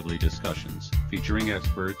and lively discussions, featuring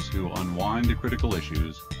experts who unwind the critical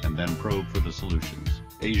issues and then probe for the solutions.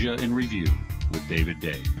 Asia in Review with David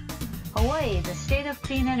Day. Hawaii, the state of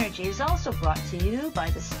clean energy, is also brought to you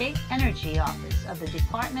by the State Energy Office of the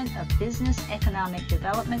Department of Business, Economic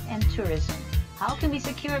Development, and Tourism. How can we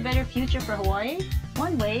secure a better future for Hawaii?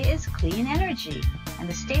 One way is clean energy, and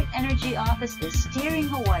the State Energy Office is steering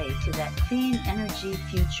Hawaii to that clean energy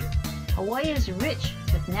future. Hawaii is rich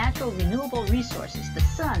with natural renewable resources, the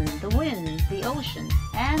sun, the wind, the ocean,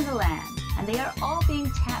 and the land. And they are all being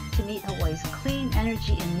tapped to meet Hawaii's clean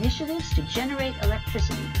energy initiatives to generate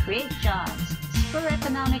electricity, create jobs, spur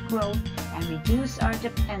economic growth, and reduce our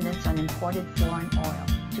dependence on imported foreign oil.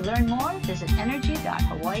 To learn more, visit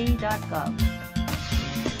energy.hawaii.gov.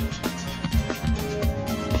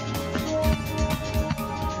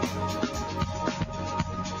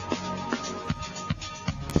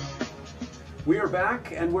 We are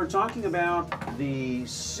back, and we're talking about the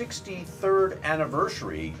 63rd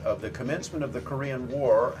anniversary of the commencement of the Korean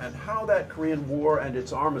War and how that Korean War and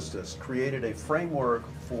its armistice created a framework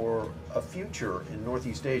for a future in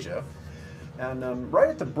Northeast Asia. And right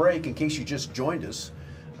at the break, in case you just joined us,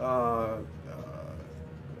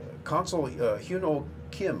 Consul Hyunh-Oh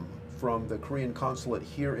Kim from the Korean Consulate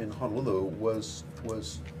here in Honolulu was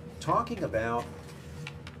talking about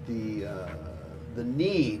the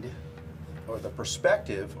need or the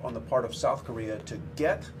perspective on the part of South Korea to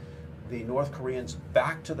get the North Koreans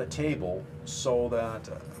back to the table so that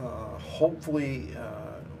hopefully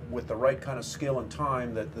with the right kind of skill and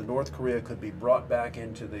time that the North Korea could be brought back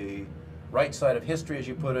into the right side of history, as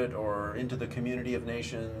you put it, or into the community of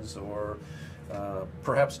nations, or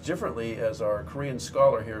perhaps differently, as our Korean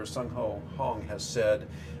scholar here, Seongho Hong, has said,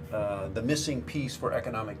 the missing piece for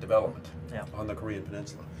economic development on the Korean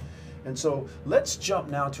Peninsula. And so let's jump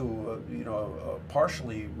now to a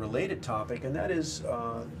partially related topic, and that is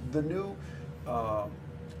the new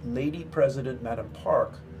Lady President, Madam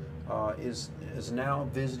Park, is now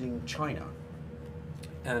visiting China.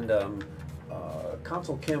 And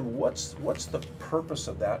Consul Kim, what's the purpose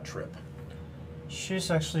of that trip? She's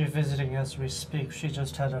actually visiting as we speak. She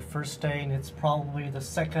just had her first day, and it's probably the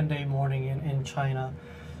second day morning in China.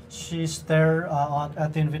 She's there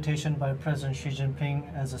at the invitation by President Xi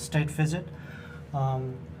Jinping as a state visit.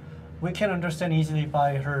 We can understand easily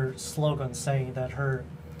by her slogan saying that her,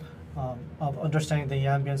 of understanding the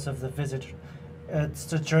ambience of the visit, it's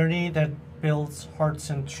the journey that builds hearts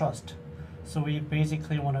and trust. So we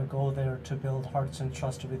basically want to go there to build hearts and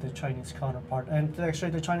trust with the Chinese counterpart. And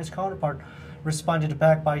actually the Chinese counterpart responded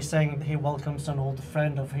back by saying he welcomes an old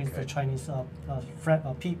friend of his, the Chinese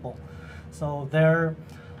people. So there,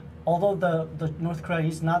 although the North Korea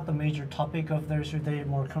is not the major topic of their issue, they are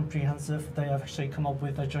more comprehensive. They have actually come up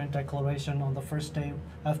with a joint declaration on the first day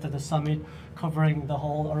after the summit, covering the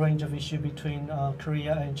whole range of issue between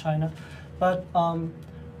Korea and China. But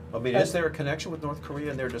I mean, is there a connection with North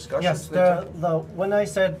Korea in their discussions? Yes, when I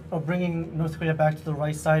said bringing North Korea back to the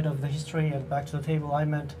right side of the history and back to the table, I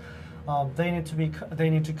meant they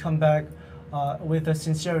need to come back with a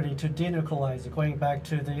sincerity to denuclearize, going back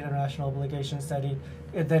to the international obligations that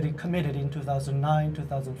it committed in 2009,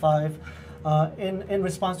 2005. In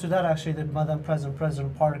response to that, actually,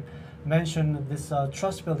 President Park mentioned this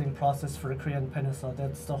trust-building process for the Korean Peninsula.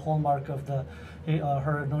 That's the hallmark of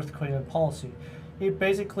her North Korean policy. It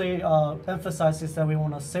basically emphasizes that we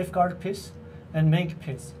want to safeguard peace and make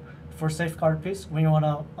peace. For safeguard peace, we want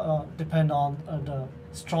to depend on the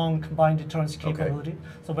strong combined deterrence capability.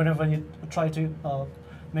 So whenever you try to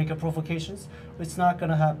make provocations, it's not going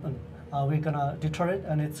to happen. We're going to deter it,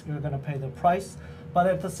 and we're going to pay the price. But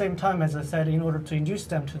at the same time, as I said, in order to induce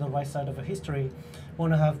them to the right side of history, we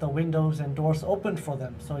want to have the windows and doors open for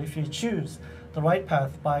them. So if you choose the right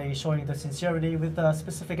path by showing the sincerity with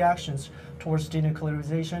specific actions towards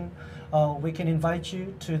denuclearization, we can invite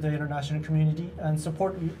you to the international community and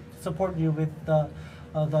support you with the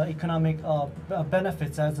economic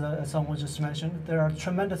benefits, as someone just mentioned. There are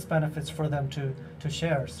tremendous benefits for them to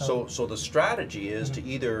share. So the strategy is to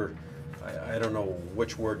either, I don't know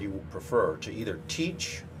which word you prefer, to either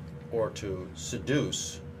teach or to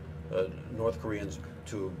seduce North Koreans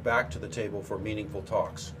back to the table for meaningful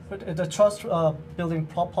talks. But the trust building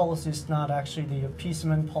policy is not actually the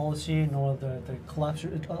appeasement policy nor the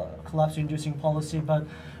collapse inducing policy, but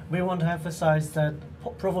we want to emphasize that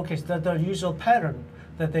provocation, that the usual pattern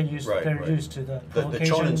that they use, used to the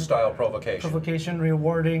provocation, the Chonin style provocation. Provocation,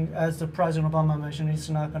 rewarding, as the President Obama mentioned, he's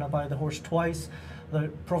not going to buy the horse twice. The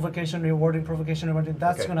provocation, rewarding,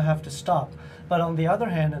 that's going to have to stop. But on the other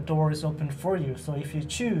hand, the door is open for you. So if you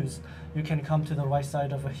choose, you can come to the right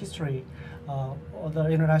side of history. Or the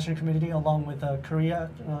international community, along with Korea,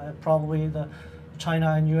 probably the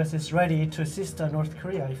China and U.S. is ready to assist North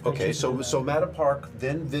Korea. If okay, so Madam Park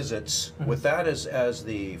then visits with that as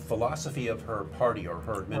the philosophy of her party or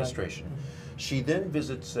her administration. She then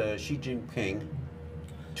visits Xi Jinping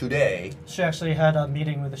today. She actually had a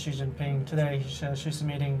meeting with Xi Jinping today. She's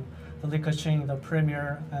meeting the Li Keqiang, the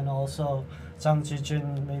premier, and also Zhang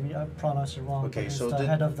Jijun, maybe I pronounced it wrong, okay, but so he's the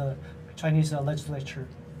head of the Chinese legislature.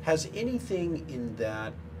 Has anything in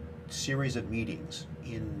that series of meetings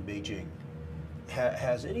in Beijing,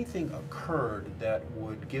 has anything occurred that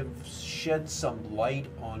would shed some light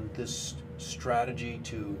on this strategy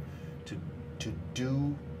to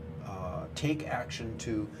take action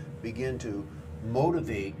to begin to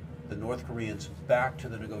motivate the North Koreans back to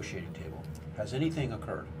the negotiating table? Has anything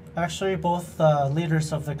occurred? Actually, both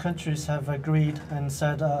leaders of the countries have agreed and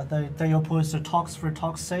said they oppose the talks for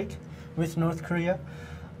talks' sake with North Korea.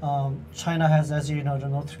 China has, as you know, the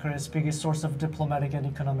North Korea's biggest source of diplomatic and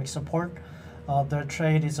economic support. Their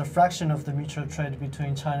trade is a fraction of the mutual trade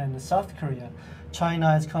between China and South Korea.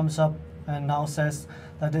 China has comes up and now says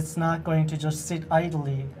that it's not going to just sit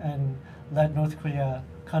idly and let North Korea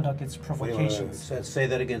conduct its provocations. Wait, say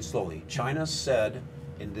that again slowly. China said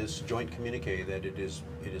in this joint communique that it is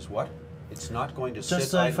what? It's not going to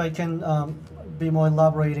just sit idly. If I can be more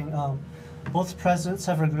elaborating, both presidents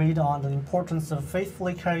have agreed on the importance of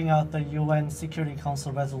faithfully carrying out the UN Security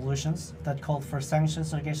Council resolutions that called for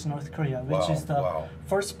sanctions against North Korea, which is the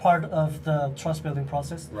first part of the trust-building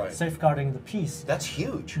process, safeguarding the peace. That's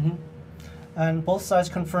huge. And both sides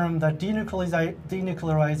confirmed that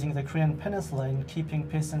denuclearizing the Korean Peninsula and keeping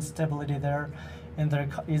peace and stability there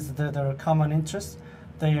is their common interest.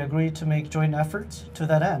 They agreed to make joint efforts to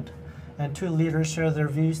that end. And two leaders share their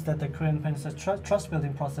views that the Korean Peninsula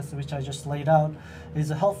trust-building process, which I just laid out, is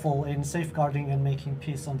helpful in safeguarding and making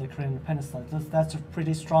peace on the Korean Peninsula. That's a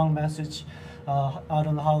pretty strong message. I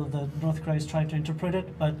don't know how the North Korea is trying to interpret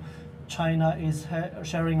it, but China is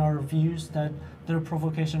sharing our views that their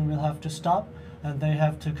provocation will have to stop, and they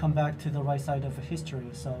have to come back to the right side of history.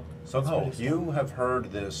 So, Seongho, you have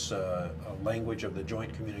heard this language of the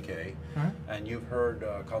joint communique, and you've heard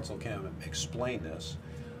Consul Kim explain this.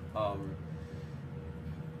 How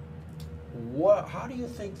do you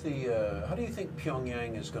think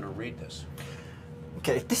Pyongyang is going to read this?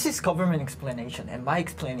 Okay, this is government explanation, and my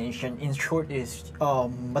explanation, in short, is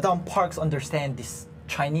Madame Parks understands this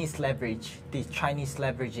Chinese leverage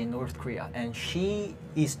in North Korea, and she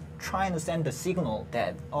is trying to send the signal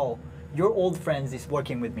that, oh, your old friends is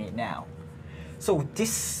working with me now. So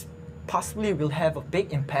this possibly will have a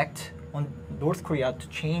big impact on North Korea to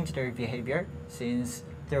change their behavior, since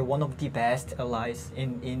they're one of the best allies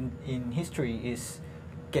in history, is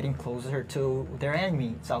getting closer to their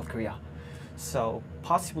enemy, South Korea. So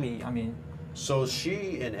possibly, I mean. So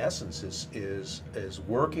she, in essence, is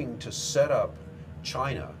working to set up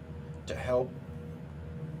China to help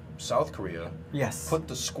South Korea put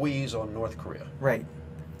the squeeze on North Korea. Right.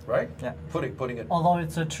 Right? Yeah. Putting it. Although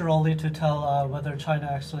it's too early to tell whether China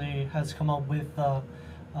actually has come up with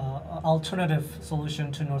alternative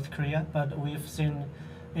solution to North Korea, but we've seen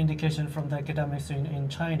indication from the academics in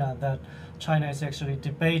China that China is actually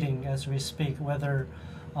debating as we speak whether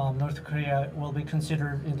North Korea will be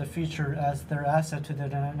considered in the future as their asset to their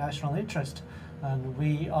national interest, and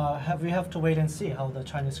we have to wait and see how the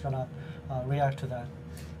Chinese gonna react to that.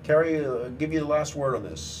 Kerry, give you the last word on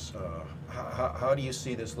this. How do you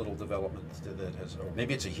see this little development that has, or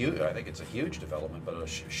maybe it's I think it's a huge development, but a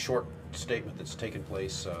short statement that's taken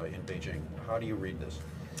place in Beijing. How do you read this?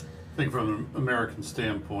 I think from an American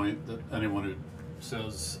standpoint, that anyone who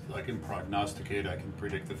says I can prognosticate, I can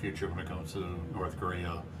predict the future when it comes to North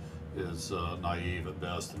Korea is naive at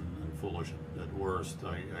best and foolish at worst.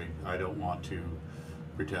 I don't want to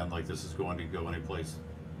pretend like this is going to go anyplace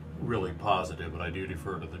really positive, but I do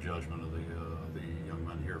defer to the judgment of the young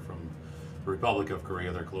men here from the Republic of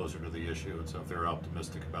Korea. They're closer to the issue, and so if they're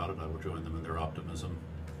optimistic about it, I will join them in their optimism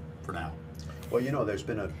for now. Well, you know, there's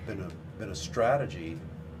been a strategy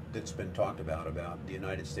that's been talked about the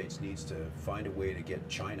United States needs to find a way to get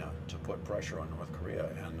China to put pressure on North Korea,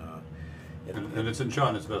 and it's in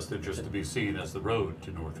China's best interest to be seen as the road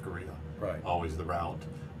to North Korea, right? Always the route,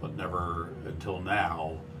 but never until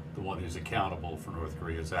now the one who's accountable for North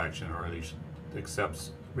Korea's action, or at least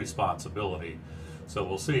accepts responsibility. So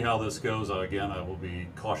we'll see how this goes. Again, I will be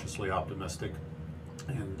cautiously optimistic,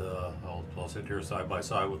 and I'll sit here side by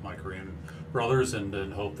side with my Korean brothers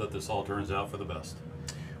and hope that this all turns out for the best.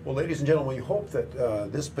 Well, ladies and gentlemen, we hope that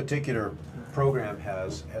this particular program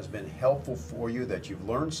has been helpful for you, that you've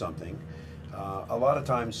learned something. A lot of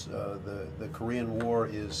times the Korean War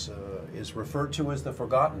is referred to as the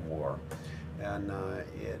forgotten war. And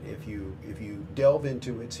if you delve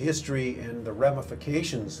into its history and the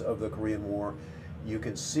ramifications of the Korean War, you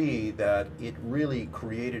can see that it really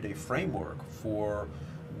created a framework for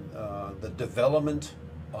the development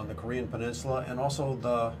on the Korean Peninsula and also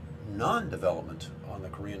the non-development on the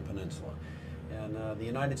Korean Peninsula. And the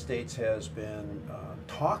United States has been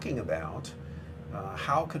talking about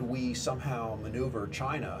how could we somehow maneuver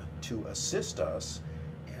China to assist us.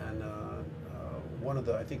 And one of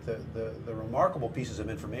the, I think the remarkable pieces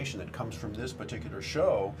of information that comes from this particular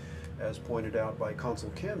show, as pointed out by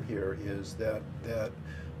Consul Kim here, is that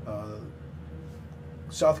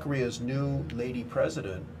South Korea's new lady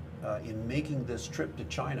president, in making this trip to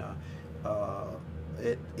China,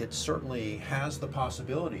 it certainly has the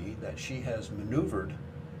possibility that she has maneuvered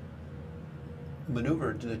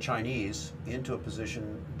the Chinese into a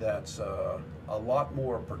position that's a lot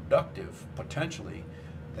more productive, potentially,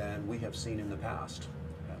 than we have seen in the past.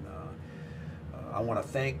 And I want to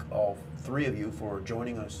thank all three of you for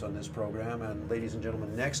joining us on this program. And ladies and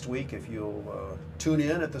gentlemen, next week, if you'll tune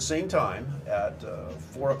in at the same time at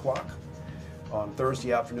 4 o'clock on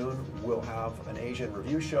Thursday afternoon, we'll have an Asia in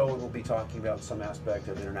Review show, and we'll be talking about some aspect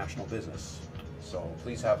of international business. So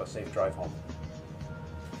please have a safe drive home.